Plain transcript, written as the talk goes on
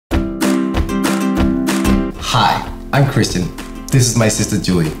Hi, I'm Christian. This is my sister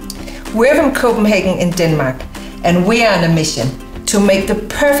Julie. We're from Copenhagen in Denmark, and we are on a mission to make the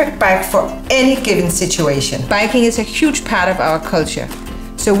perfect bike for any given situation. Biking is a huge part of our culture,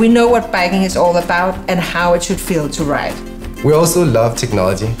 so we know what biking is all about and how it should feel to ride. We also love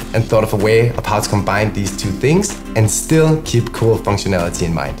technology and thought of a way of how to combine these two things and still keep cool functionality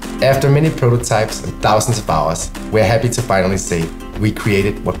in mind. After many prototypes and thousands of hours, we're happy to finally say we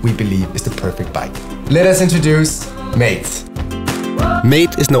created what we believe is the perfect bike. Let us introduce Mate.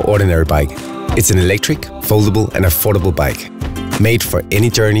 Mate is no ordinary bike. It's an electric, foldable and affordable bike. Made for any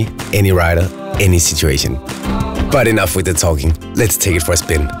journey, any rider, any situation. But enough with the talking, let's take it for a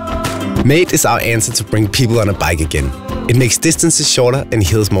spin. Mate is our answer to bring people on a bike again. It makes distances shorter and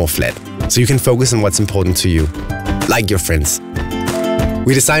hills more flat, so you can focus on what's important to you, like your friends.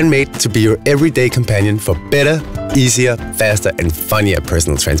 We designed Mate to be your everyday companion for better, easier, faster and funnier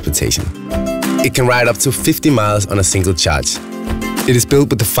personal transportation. It can ride up to 50 miles on a single charge. It is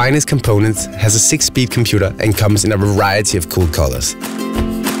built with the finest components, has a 6-speed computer and comes in a variety of cool colors.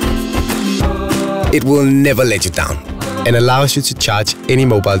 It will never let you down and allows you to charge any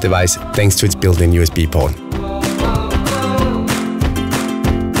mobile device thanks to its built-in USB port.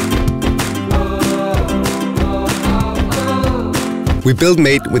 We built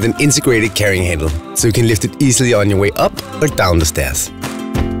Mate with an integrated carrying handle, so you can lift it easily on your way up or down the stairs.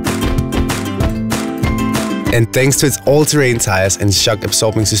 And thanks to its all-terrain tires and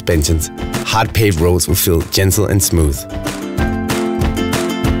shock-absorbing suspensions, hard-paved roads will feel gentle and smooth.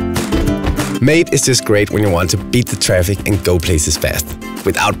 Mate is just great when you want to beat the traffic and go places fast,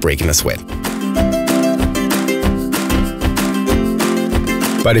 without breaking a sweat.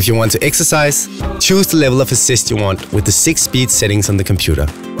 But if you want to exercise, choose the level of assist you want with the 6-speed settings on the computer.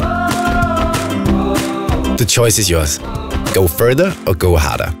 The choice is yours. Go further or go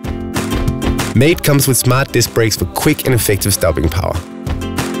harder. Mate comes with smart disc brakes for quick and effective stopping power.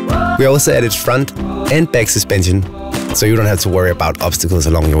 We also added front and back suspension, so you don't have to worry about obstacles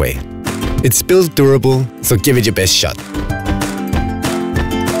along your way. It's built durable, so give it your best shot.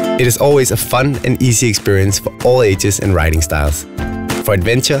 It is always a fun and easy experience for all ages and riding styles, for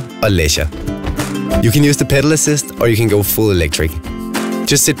adventure or leisure. You can use the pedal assist or you can go full electric.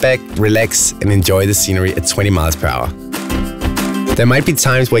 Just sit back, relax and enjoy the scenery at 20 miles per hour. There might be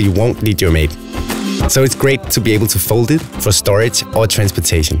times where you won't need your Mate, so it's great to be able to fold it for storage or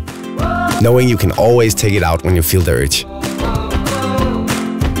transportation, knowing you can always take it out when you feel the urge.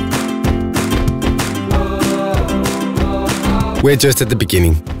 We're just at the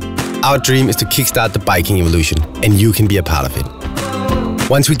beginning. Our dream is to kickstart the biking evolution, and you can be a part of it.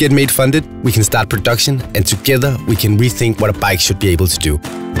 Once we get Mate funded, we can start production, and together we can rethink what a bike should be able to do.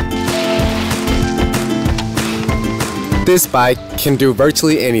 This bike can do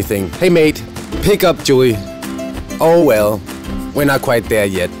virtually anything. Hey mate, pick up Julie. Oh well, we're not quite there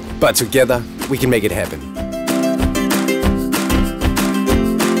yet, but together we can make it happen.